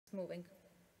Moving.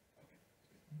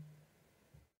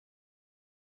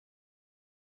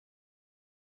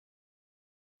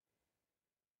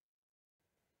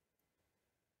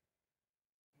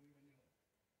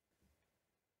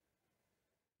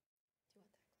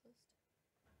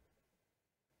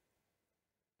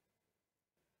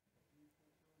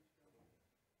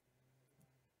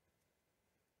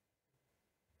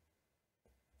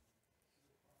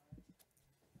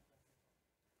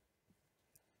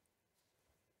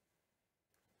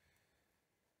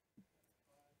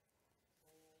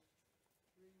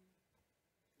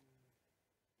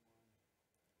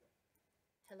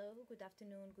 Hello, good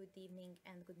afternoon, good evening,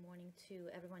 and good morning to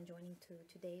everyone joining to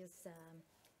today's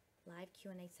live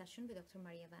Q&A session with Dr.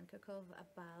 Maria Van Kerkhove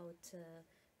about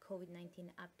COVID-19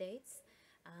 updates.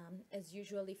 As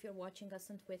usual, if you're watching us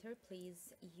on Twitter,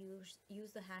 please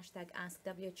use the hashtag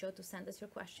AskWHO to send us your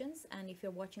questions. And if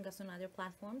you're watching us on other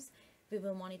platforms, we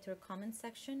will monitor comment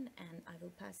section, and I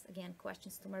will pass again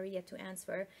questions to Maria to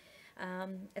answer,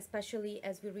 especially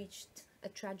as we reached a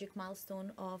tragic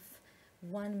milestone of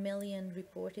 1 million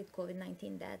reported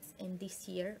COVID-19 deaths in this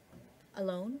year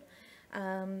alone.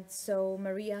 So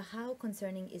Maria, how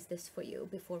concerning is this for you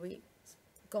before we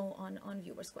go on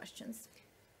viewers' questions?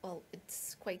 Well,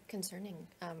 it's quite concerning,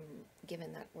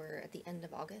 given that we're at the end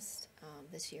of August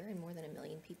this year and more than 1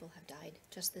 million people have died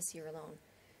just this year alone.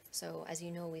 So as you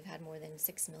know, we've had more than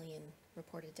 6 million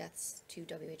reported deaths to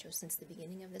WHO since the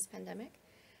beginning of this pandemic.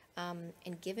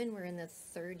 And given we're in the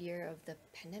third year of the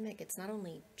pandemic, it's not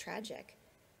only tragic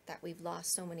that we've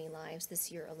lost so many lives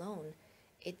this year alone,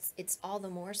 it's all the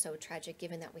more so tragic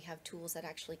given that we have tools that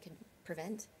actually can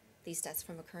prevent these deaths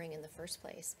from occurring in the first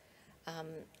place.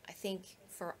 I think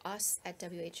for us at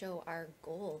WHO, our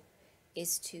goal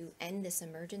is to end this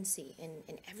emergency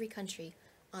in every country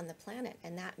on the planet,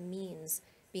 and that means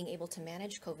being able to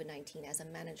manage COVID-19 as a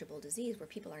manageable disease where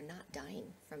people are not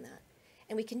dying from that.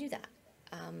 And we can do that.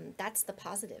 That's the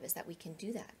positive, is that we can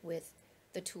do that with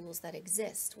the tools that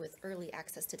exist, with early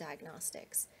access to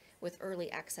diagnostics, with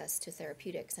early access to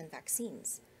therapeutics and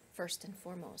vaccines, first and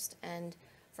foremost. And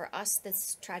for us,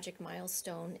 this tragic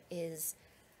milestone is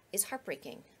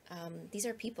heartbreaking. These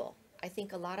are people. I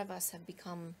think a lot of us have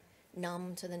become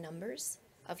numb to the numbers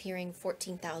of hearing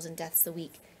 14,000 deaths a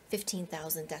week,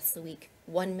 15,000 deaths a week,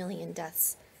 1 million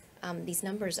deaths. These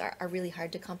numbers are really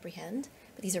hard to comprehend.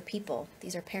 But these are people,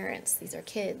 these are parents, these are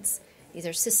kids, these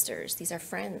are sisters, these are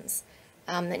friends.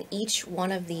 And each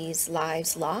one of these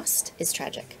lives lost is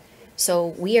tragic. So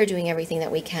we are doing everything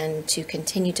that we can to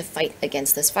continue to fight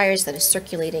against this virus that is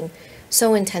circulating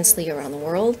so intensely around the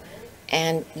world,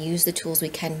 and use the tools we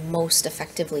can most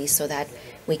effectively so that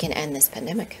we can end this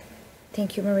pandemic.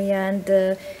 Thank you, Maria.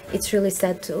 And it's really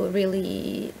sad to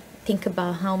really think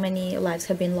about how many lives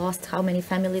have been lost, how many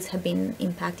families have been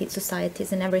impacted,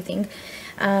 societies and everything.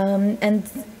 And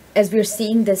as we're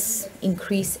seeing this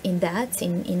increase in deaths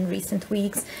in recent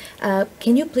weeks,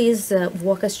 can you please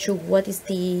walk us through what is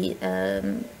the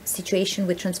situation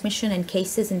with transmission and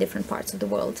cases in different parts of the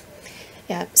world?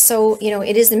 Yeah, so,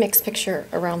 it is a mixed picture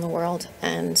around the world.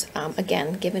 And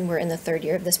again, given we're in the third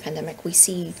year of this pandemic, we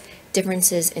see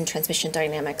differences in transmission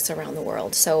dynamics around the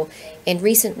world. So in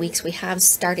recent weeks, we have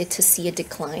started to see a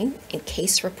decline in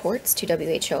case reports to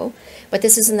WHO, but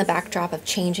this is in the backdrop of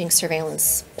changing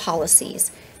surveillance policies,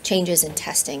 changes in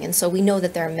testing. And so we know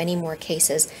that there are many more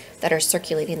cases that are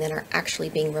circulating than are actually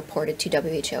being reported to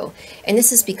WHO. And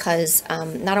this is because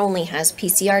not only has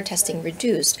PCR testing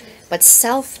reduced, but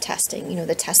self-testing,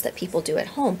 the test that people do at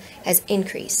home, has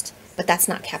increased. But that's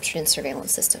not captured in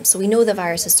surveillance systems. So we know the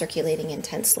virus is circulating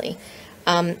intensely.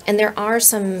 And there are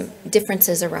some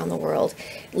differences around the world.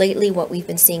 Lately, what we've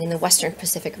been seeing in the Western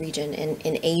Pacific region,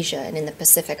 in Asia and in the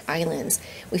Pacific Islands,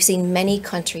 we've seen many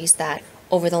countries that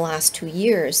over the last 2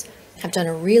 years have done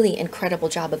a really incredible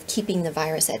job of keeping the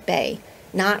virus at bay,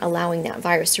 not allowing that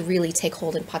virus to really take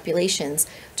hold in populations,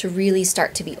 to really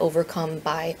start to be overcome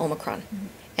by Omicron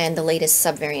and the latest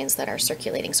subvariants that are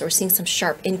circulating. So we're seeing some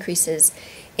sharp increases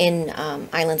in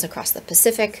islands across the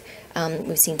Pacific.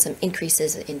 We've seen some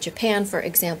increases in Japan, for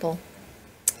example.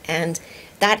 And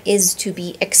that is to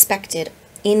be expected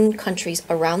in countries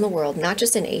around the world, not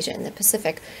just in Asia and the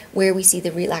Pacific, where we see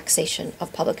the relaxation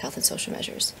of public health and social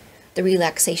measures, the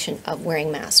relaxation of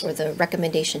wearing masks, or the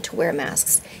recommendation to wear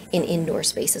masks in indoor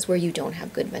spaces where you don't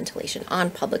have good ventilation, on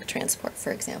public transport,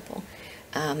 for example.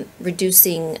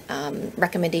 Reducing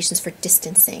recommendations for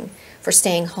distancing, for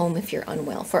staying home if you're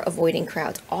unwell, for avoiding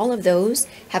crowds. All of those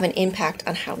have an impact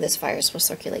on how this virus will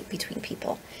circulate between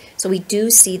people. So we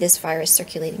do see this virus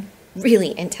circulating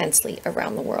really intensely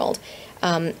around the world.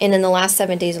 And in the last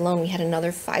 7 days alone, we had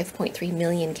another 5.3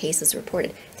 million cases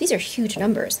reported. These are huge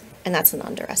numbers, and that's an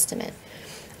underestimate.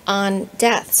 On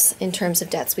deaths, in terms of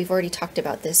deaths, we've already talked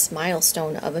about this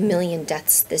milestone of 1 million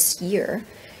deaths this year.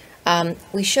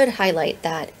 We should highlight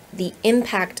that the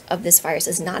impact of this virus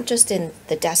is not just in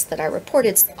the deaths that are reported,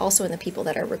 it's also in the people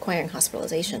that are requiring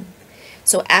hospitalization.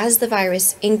 So as the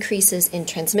virus increases in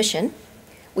transmission,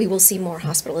 we will see more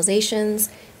hospitalizations,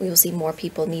 we will see more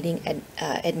people needing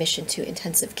admission to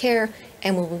intensive care,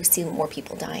 and we will see more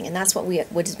people dying. And that's what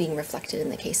is being reflected in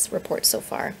the case report so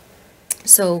far.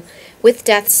 So with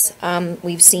deaths,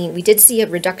 we did see a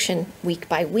reduction week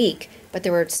by week, but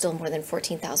there were still more than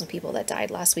 14,000 people that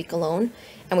died last week alone.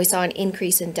 And we saw an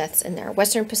increase in deaths in our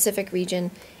Western Pacific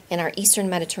region, in our Eastern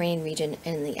Mediterranean region,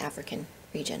 and in the African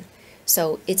region.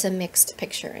 So it's a mixed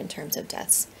picture in terms of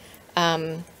deaths.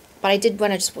 But I did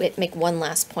want to just make one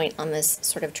last point on this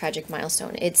sort of tragic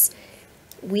milestone.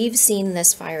 We've seen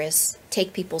this virus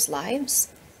take people's lives,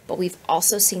 but we've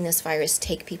also seen this virus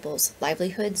take people's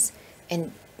livelihoods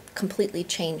and completely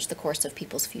change the course of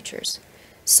people's futures.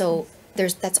 So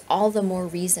that's all the more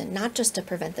reason, not just to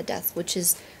prevent the death, which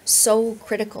is so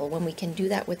critical when we can do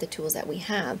that with the tools that we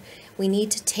have. We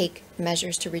need to take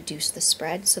measures to reduce the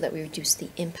spread so that we reduce the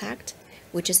impact,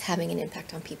 which is having an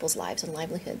impact on people's lives and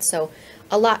livelihoods. So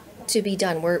a lot to be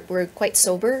done. We're quite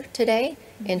sober today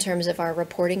in terms of our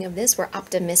reporting of this. We're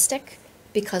optimistic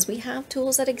because we have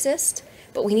tools that exist,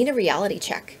 but we need a reality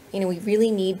check. We really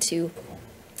need to,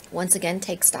 once again,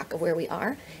 take stock of where we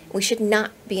are. We should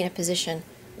not be in a position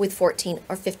with 14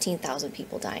 or 15,000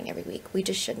 people dying every week. We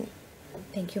just shouldn't.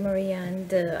 Thank you, Maria,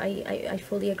 and I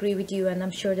fully agree with you, and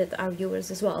I'm sure that our viewers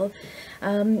as well.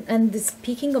 And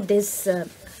speaking of this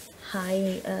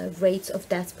high rates of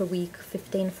deaths per week,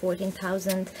 15,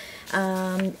 14,000,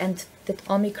 and that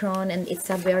Omicron and its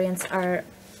subvariants are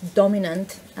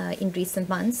dominant in recent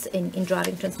months in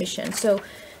driving transmission. So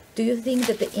do you think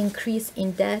that the increase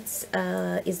in deaths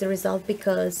is the result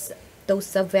because those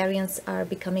subvariants are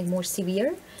becoming more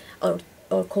severe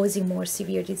or causing more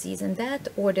severe disease and death,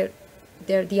 or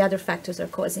the other factors are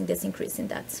causing this increase in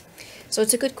deaths? So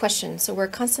it's a good question. So we're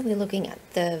constantly looking at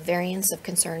the variants of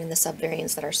concern and the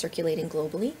subvariants that are circulating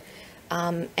globally.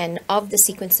 And of the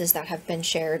sequences that have been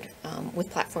shared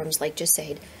with platforms like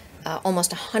GISAID,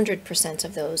 almost 100%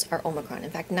 of those are Omicron.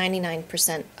 In fact,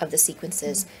 99% of the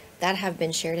sequences that have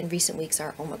been shared in recent weeks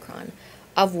are Omicron,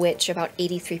 of which about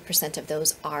 83% of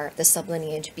those are the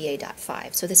sublineage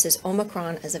BA.5. So this is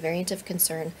Omicron as a variant of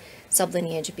concern,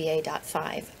 sublineage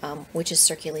BA.5, which is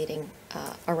circulating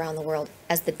around the world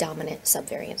as the dominant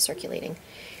subvariant circulating.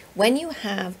 When you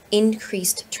have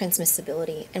increased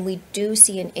transmissibility, and we do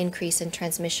see an increase in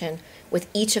transmission with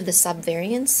each of the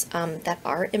subvariants that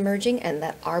are emerging and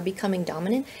that are becoming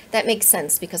dominant, that makes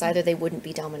sense because either they wouldn't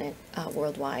be dominant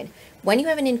worldwide. When you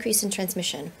have an increase in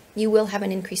transmission, you will have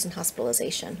an increase in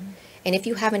hospitalization. And if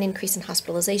you have an increase in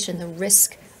hospitalization, the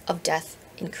risk of death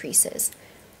increases.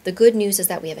 The good news is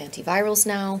that we have antivirals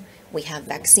now, we have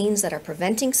vaccines that are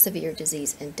preventing severe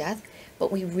disease and death,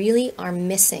 but we really are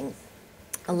missing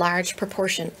a large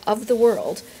proportion of the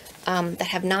world that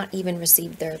have not even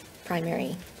received their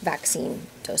primary vaccine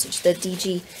dosage. The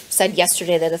DG said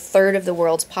yesterday that 1/3 of the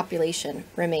world's population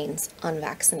remains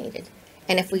unvaccinated.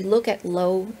 And if we look at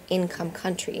low-income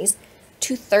countries,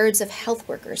 2/3 of health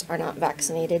workers are not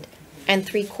vaccinated, and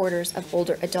 3/4 of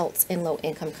older adults in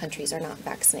low-income countries are not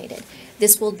vaccinated.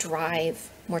 This will drive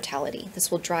mortality.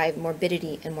 This will drive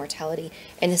morbidity and mortality,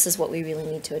 and this is what we really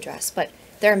need to address. But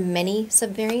there are many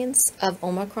subvariants of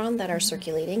Omicron that are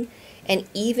circulating, and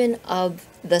even of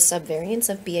the subvariants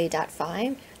of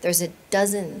BA.5, there's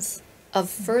dozens of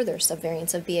further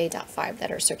subvariants of BA.5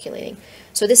 that are circulating.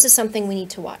 So this is something we need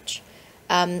to watch.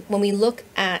 When we look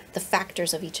at the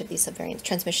factors of each of these subvariants,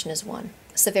 transmission is one,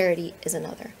 severity is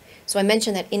another. So I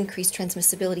mentioned that increased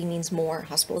transmissibility means more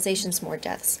hospitalizations, more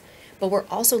deaths. But we're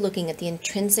also looking at the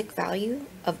intrinsic value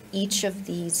of each of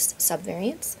these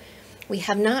subvariants. We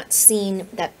have not seen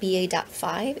that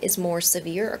BA.5 is more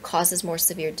severe or causes more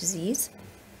severe disease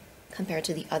compared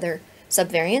to the other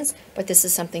subvariants, but this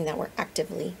is something that we're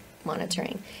actively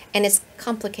monitoring. And it's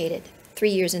complicated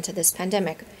 3 years into this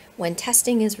pandemic. When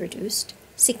testing is reduced,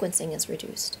 sequencing is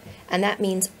reduced. And that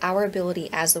means our ability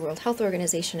as the World Health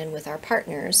Organization and with our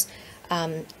partners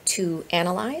to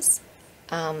analyze,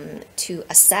 to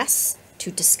assess,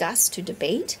 to discuss, to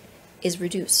debate is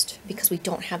reduced because we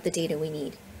don't have the data we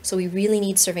need. So we really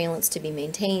need surveillance to be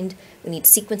maintained. We need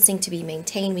sequencing to be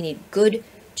maintained. We need good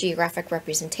geographic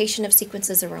representation of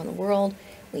sequences around the world.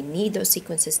 We need those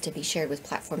sequences to be shared with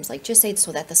platforms like GISAID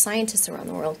so that the scientists around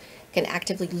the world can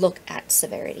actively look at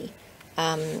severity.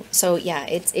 So yeah,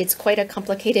 it's quite a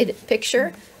complicated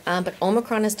picture, but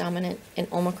Omicron is dominant, and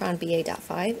Omicron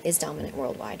BA.5 is dominant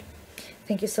worldwide.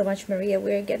 Thank you so much, Maria.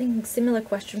 We're getting similar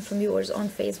questions from viewers on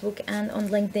Facebook and on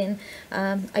LinkedIn.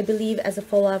 I believe, as a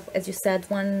follow-up, as you said,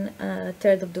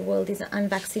 one-third of the world is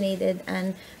unvaccinated,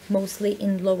 and mostly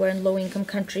in lower and low-income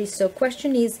countries. So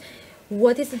question is,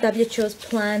 what is the WHO's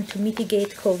plan to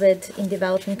mitigate COVID in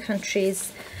developing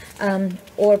countries?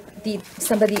 Or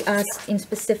somebody asked in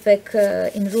specific,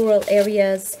 in rural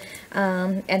areas,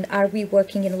 and are we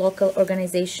working in local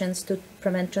organizations to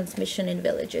prevent transmission in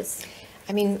villages?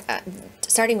 I mean,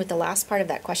 starting with the last part of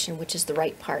that question, which is the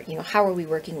right part, how are we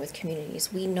working with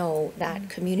communities? We know that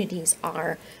communities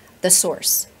are the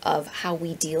source of how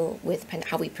we deal with,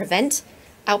 how we prevent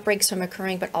outbreaks from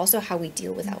occurring, but also how we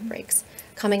deal with outbreaks.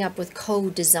 Coming up with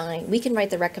co-design, we can write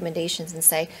the recommendations and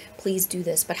say, please do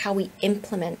this, but how we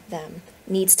implement them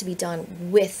needs to be done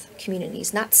with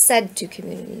communities, not said to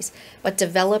communities, but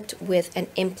developed with and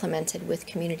implemented with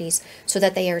communities so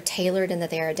that they are tailored and that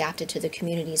they are adapted to the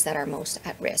communities that are most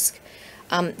at risk.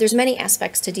 There's many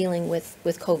aspects to dealing with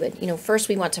COVID. First,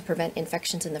 we want to prevent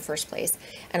infections in the first place.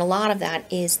 And a lot of that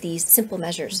is these simple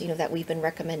measures, that we've been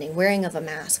recommending: wearing of a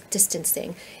mask,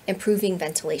 distancing, improving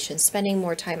ventilation, spending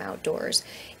more time outdoors.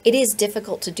 It is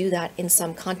difficult to do that in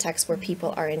some contexts where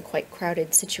people are in quite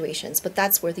crowded situations, but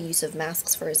that's where the use of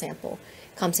masks, for example,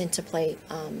 comes into play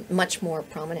much more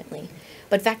prominently.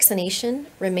 But vaccination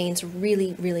remains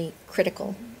really, really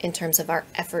critical in terms of our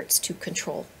efforts to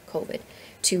control COVID,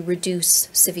 to reduce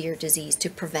severe disease, to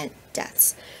prevent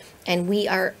deaths. And we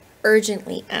are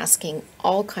urgently asking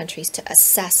all countries to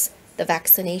assess the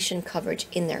vaccination coverage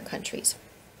in their countries.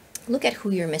 Look at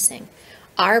who you're missing.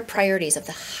 Our priorities, of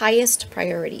the highest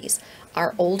priorities,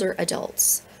 are older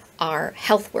adults, are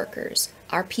health workers,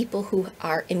 are people who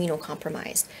are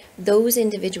immunocompromised. Those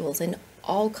individuals in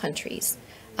all countries,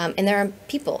 and there are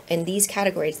people in these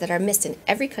categories that are missed in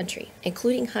every country,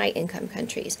 including high-income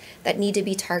countries, that need to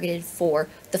be targeted for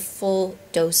the full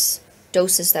doses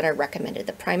that are recommended,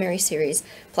 the primary series,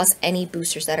 plus any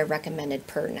boosters that are recommended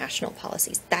per national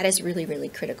policies. That is really, really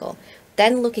critical.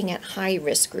 Then looking at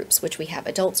high-risk groups, which we have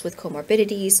adults with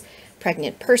comorbidities,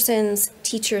 pregnant persons,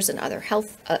 teachers and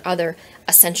other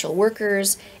essential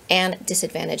workers, and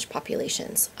disadvantaged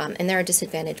populations. And there are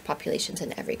disadvantaged populations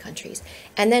in every country.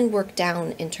 And then work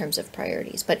down in terms of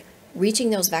priorities. But reaching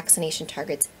those vaccination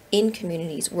targets in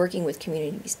communities, working with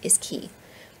communities, is key.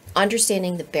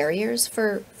 Understanding the barriers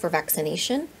for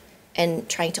vaccination and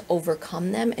trying to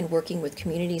overcome them and working with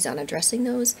communities on addressing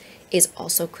those is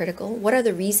also critical. What are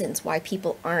the reasons why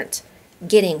people aren't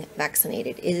getting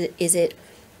vaccinated? Is it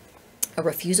a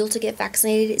refusal to get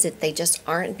vaccinated? Is it they just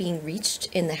aren't being reached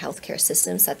in the healthcare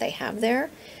systems that they have there?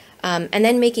 And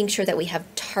then making sure that we have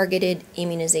targeted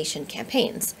immunization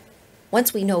campaigns.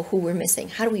 Once we know who we're missing,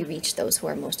 how do we reach those who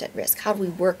are most at risk? How do we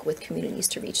work with communities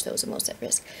to reach those most at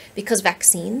risk? Because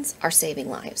vaccines are saving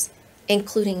lives,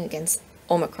 including against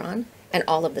Omicron and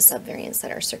all of the subvariants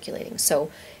that are circulating. So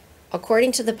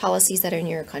according to the policies that are in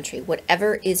your country,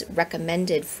 whatever is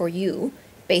recommended for you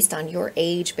based on your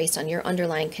age, based on your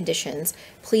underlying conditions,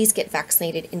 please get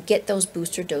vaccinated and get those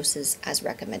booster doses as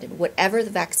recommended. Whatever the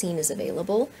vaccine is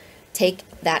available, take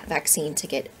that vaccine to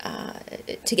get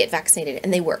vaccinated,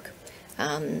 and they work.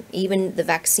 Even the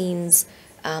vaccines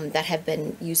that have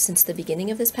been used since the beginning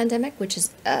of this pandemic, which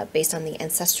is based on the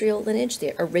ancestral lineage,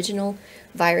 the original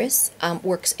virus,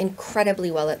 works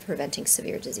incredibly well at preventing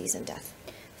severe disease and death.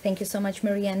 Thank you so much,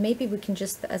 Maria. And maybe we can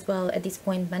just, as well, at this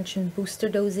point, mention booster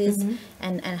doses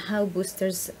and how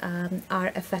boosters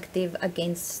are effective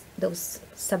against those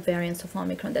subvariants of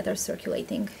Omicron that are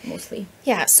circulating mostly.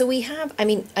 Yeah, so we have,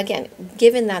 again,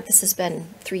 given that this has been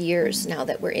 3 years now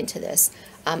that we're into this,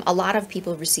 a lot of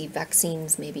people receive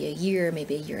vaccines maybe a year and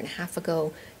a half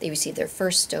ago. They received their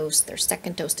first dose, their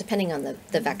second dose, depending on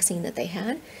the vaccine that they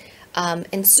had.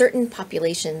 And certain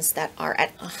populations that are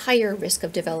at a higher risk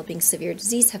of developing severe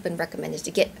disease have been recommended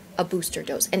to get a booster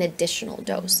dose, an additional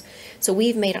dose. So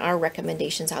we've made our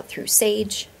recommendations out through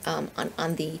SAGE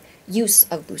on the use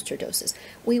of booster doses.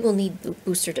 We will need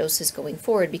booster doses going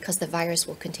forward because the virus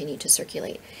will continue to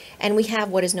circulate. And we have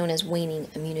what is known as waning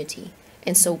immunity.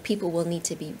 And so people will need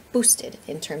to be boosted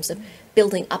in terms of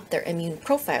building up their immune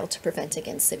profile to prevent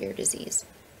against severe disease.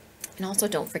 And also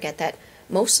don't forget that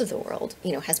most of the world,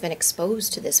 has been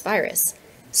exposed to this virus.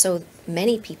 So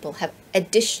many people have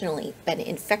additionally been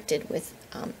infected with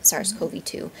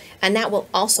SARS-CoV-2, and that will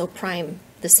also prime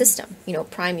the system,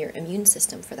 prime your immune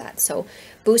system for that. So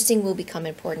boosting will become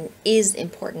important, is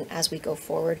important as we go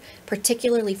forward,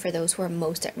 particularly for those who are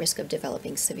most at risk of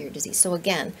developing severe disease. So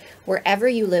again, wherever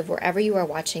you live, wherever you are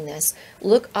watching this,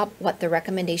 look up what the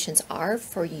recommendations are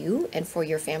for you and for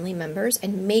your family members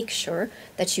and make sure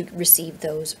that you receive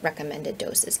those recommended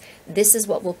doses. This is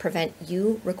what will prevent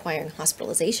you requiring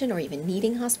hospitalization or even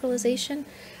needing hospitalization.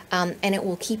 And it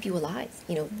will keep you alive.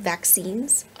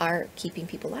 Vaccines are keeping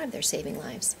people alive. They're saving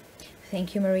lives.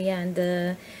 Thank you, Maria.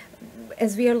 And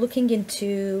as we are looking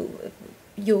into,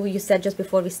 you said just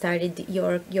before we started,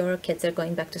 your kids are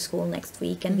going back to school next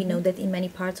week, and we know that in many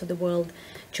parts of the world,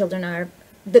 children are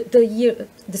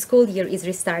the school year is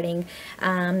restarting,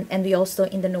 and we also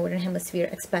in the Northern Hemisphere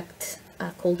expect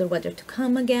colder weather to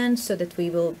come again, so that we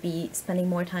will be spending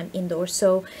more time indoors.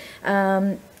 So.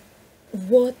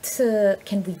 What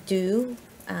can we do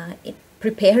in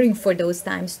preparing for those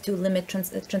times to limit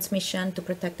transmission, to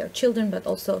protect our children, but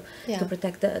also to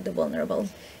protect the vulnerable?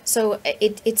 So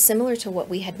it's similar to what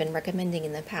we had been recommending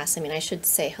in the past. I mean, I should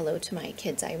say hello to my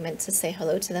kids. I meant to say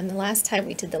hello to them the last time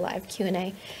we did the live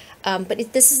Q&A.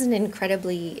 But this is an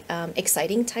incredibly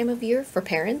exciting time of year for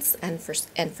parents and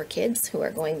for kids who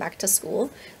are going back to school.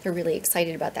 They're really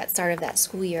excited about that start of that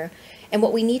school year. And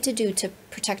what we need to do to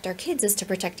protect our kids is to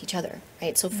protect each other,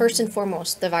 right? So first and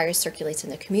foremost, the virus circulates in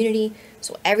the community.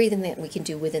 So everything that we can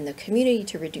do within the community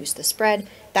to reduce the spread,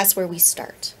 that's where we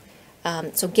start.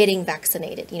 So getting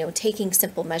vaccinated, taking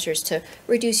simple measures to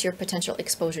reduce your potential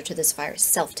exposure to this virus.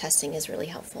 Self-testing is really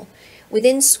helpful.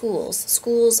 Within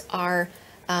schools are,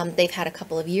 they've had a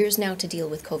couple of years now to deal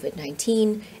with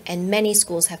COVID-19, and many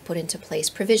schools have put into place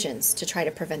provisions to try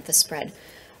to prevent the spread.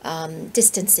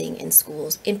 Distancing in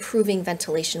schools, improving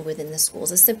ventilation within the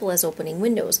schools, as simple as opening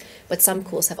windows. But some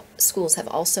schools have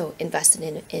also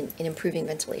invested in improving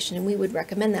ventilation, and we would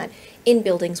recommend that in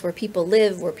buildings where people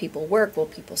live, where people work, where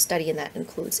people study, and that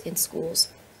includes in schools.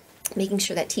 Making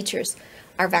sure that teachers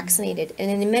are vaccinated. And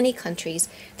in many countries,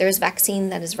 there is vaccine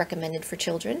that is recommended for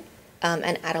children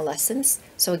and adolescents.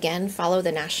 So again, follow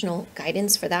the national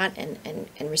guidance for that and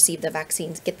receive the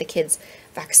vaccines, get the kids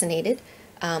vaccinated.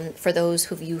 For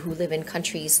those of you who live in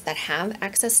countries that have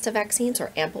access to vaccines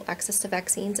or ample access to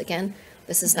vaccines, again,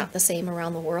 this is not the same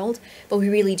around the world, but we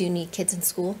really do need kids in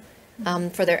school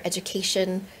for their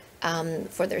education,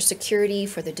 for their security,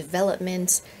 for their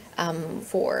development,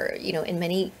 in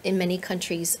many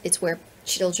countries, it's where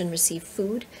children receive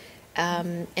food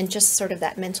and just sort of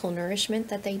that mental nourishment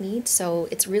that they need. So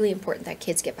it's really important that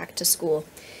kids get back to school.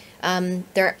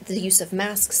 The use of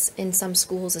masks in some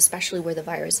schools, especially where the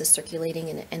virus is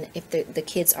circulating, and if the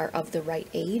kids are of the right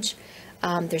age,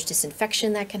 there's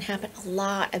disinfection that can happen, a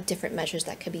lot of different measures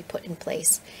that could be put in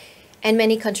place. And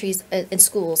many countries and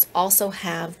schools also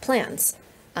have plans.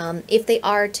 If they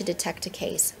are to detect a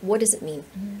case, what does it mean?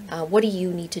 What do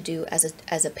you need to do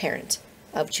as a parent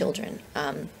of children?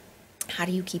 How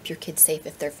do you keep your kids safe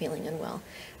if they're feeling unwell?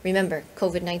 Remember,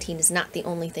 COVID-19 is not the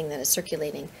only thing that is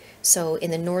circulating. So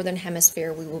in the Northern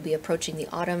Hemisphere, we will be approaching the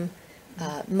autumn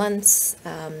months,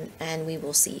 and we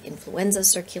will see influenza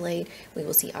circulate, we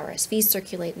will see RSV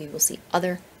circulate, we will see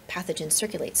other pathogens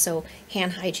circulate. So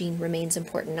hand hygiene remains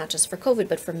important, not just for COVID,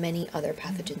 but for many other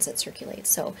pathogens that circulate.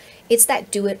 So it's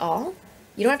that do it all.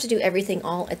 You don't have to do everything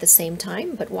all at the same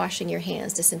time, but washing your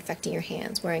hands, disinfecting your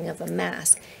hands, wearing of a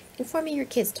mask, informing your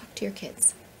kids, talk to your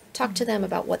kids. Talk to them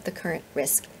about what the current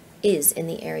risk is in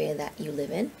the area that you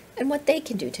live in and what they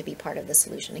can do to be part of the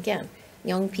solution. Again,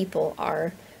 young people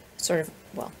are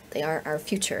they are our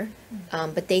future,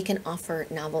 but they can offer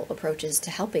novel approaches to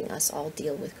helping us all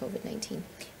deal with COVID-19.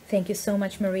 Thank you so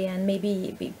much, Maria. And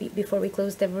maybe before we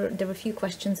close, there were a few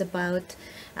questions about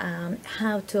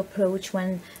how to approach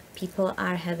when people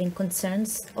are having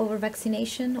concerns over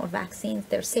vaccination or vaccines,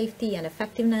 their safety and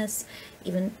effectiveness,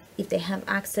 even if they have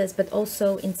access, but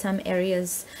also in some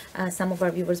areas, some of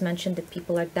our viewers mentioned that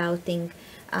people are doubting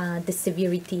the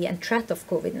severity and threat of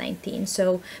COVID-19.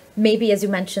 So maybe, as you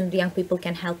mentioned, the young people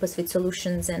can help us with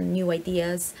solutions and new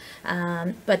ideas,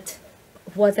 but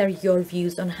what are your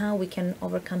views on how we can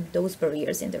overcome those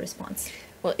barriers in the response?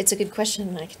 Well, it's a good question,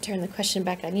 and I can turn the question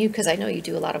back on you because I know you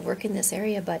do a lot of work in this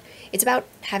area, but it's about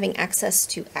having access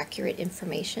to accurate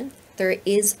information. There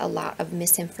is a lot of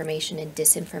misinformation and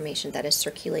disinformation that is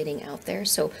circulating out there.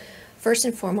 So first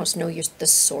and foremost, know the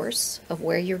source of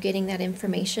where you're getting that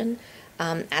information.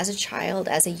 As a child,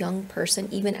 as a young person,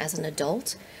 even as an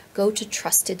adult, go to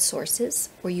trusted sources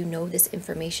where you know this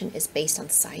information is based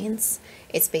on science,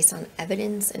 it's based on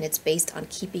evidence, and it's based on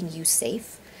keeping you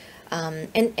safe.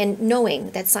 And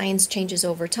knowing that science changes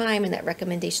over time and that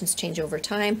recommendations change over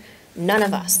time, None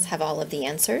of us have all of the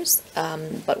answers,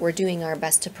 but we're doing our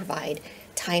best to provide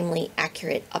timely,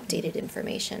 accurate, updated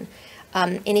information.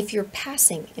 And if you're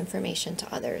passing information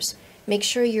to others, make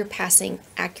sure you're passing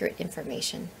accurate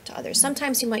information to others.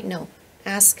 Sometimes you might know.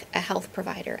 Ask a health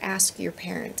provider, ask your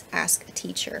parent, ask a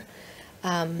teacher.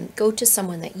 Go to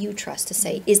someone that you trust to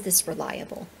say, is this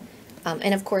reliable?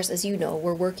 And of course, as you know,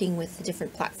 we're working with the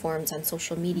different platforms on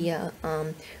social media,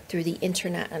 through the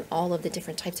internet and all of the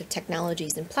different types of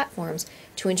technologies and platforms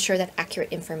to ensure that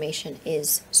accurate information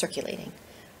is circulating.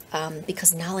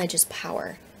 Because knowledge is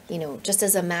power. You know, just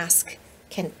as a mask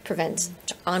can prevent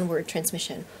onward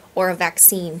transmission or a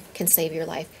vaccine can save your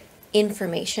life,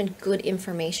 information, good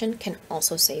information, can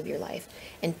also save your life,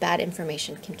 and bad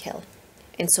information can kill.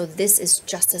 And so this is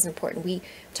just as important. We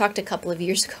talked a couple of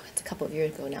years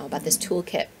ago now, about this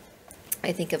toolkit.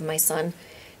 I think of my son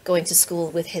going to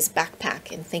school with his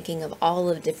backpack and thinking of all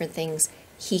of the different things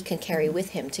he can carry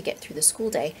with him to get through the school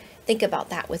day. Think about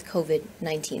that with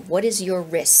COVID-19. What is your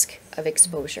risk of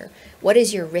exposure? What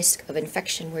is your risk of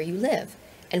infection where you live?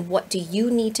 And what do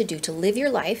you need to do to live your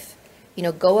life,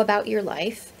 go about your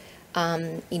life,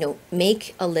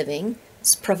 make a living,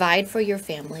 provide for your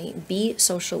family, be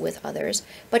social with others,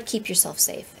 but keep yourself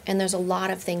safe. And there's a lot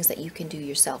of things that you can do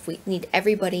yourself. We need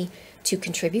everybody to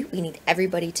contribute. We need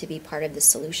everybody to be part of the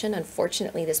solution.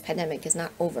 Unfortunately, this pandemic is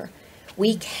not over.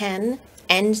 We can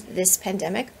end this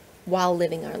pandemic while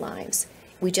living our lives.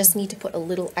 We just need to put a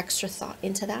little extra thought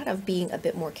into that of being a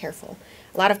bit more careful.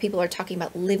 A lot of people are talking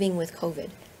about living with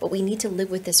COVID, but we need to live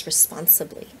with this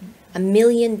responsibly. 1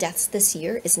 million deaths this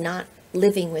year is not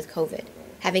living with COVID.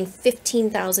 Having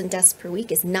 15,000 deaths per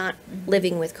week is not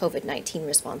living with COVID-19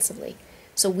 responsibly.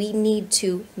 So we need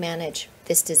to manage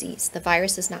this disease. The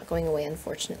virus is not going away,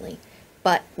 unfortunately,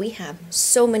 but we have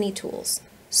so many tools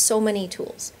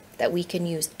that we can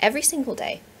use every single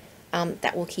day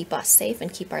that will keep us safe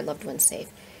and keep our loved ones safe.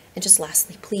 And just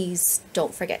lastly, please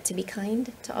don't forget to be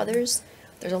kind to others.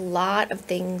 There's a lot of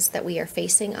things that we are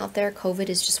facing out there. COVID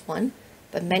is just one,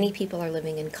 but many people are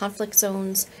living in conflict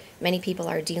zones. Many people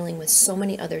are dealing with so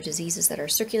many other diseases that are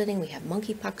circulating. We have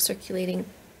monkeypox circulating.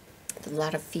 There's a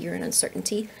lot of fear and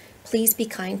uncertainty. Please be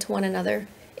kind to one another.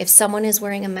 If someone is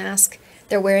wearing a mask,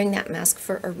 they're wearing that mask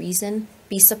for a reason.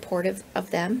 Be supportive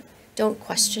of them. Don't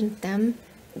question them.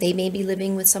 They may be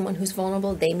living with someone who's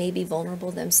vulnerable. They may be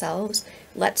vulnerable themselves.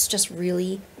 Let's just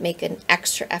really make an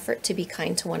extra effort to be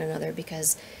kind to one another,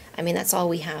 because, that's all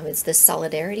we have is this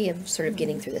solidarity of sort of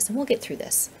getting through this. And we'll get through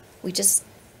this. It's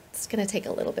going to take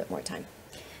a little bit more time.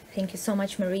 Thank you so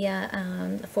much,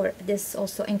 Maria, for this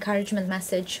also encouragement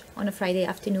message on a Friday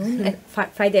afternoon.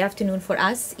 Friday afternoon for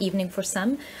us, evening for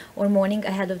some, or morning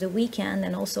ahead of the weekend,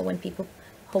 and also when people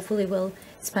hopefully will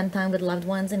spend time with loved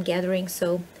ones and gatherings.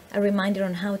 So a reminder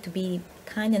on how to be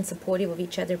kind and supportive of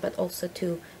each other, but also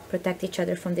to protect each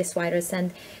other from this virus.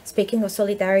 And speaking of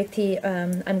solidarity,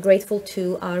 I'm grateful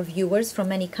to our viewers from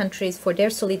many countries for their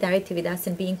solidarity with us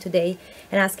and being today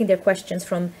and asking their questions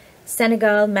from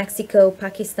Senegal, Mexico,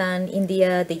 Pakistan,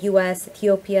 India, the US,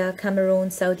 Ethiopia, Cameroon,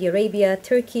 Saudi Arabia,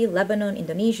 Turkey, Lebanon,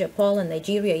 Indonesia, Poland,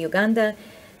 Nigeria, Uganda,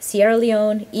 Sierra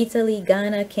Leone, Italy,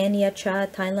 Ghana, Kenya,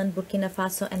 Chad, Thailand, Burkina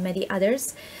Faso, and many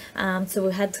others. So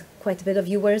we had quite a bit of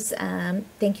viewers.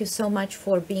 Thank you so much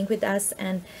for being with us,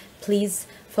 and please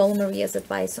follow Maria's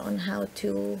advice on how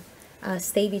to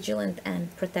stay vigilant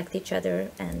and protect each other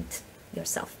and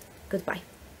yourself. Goodbye.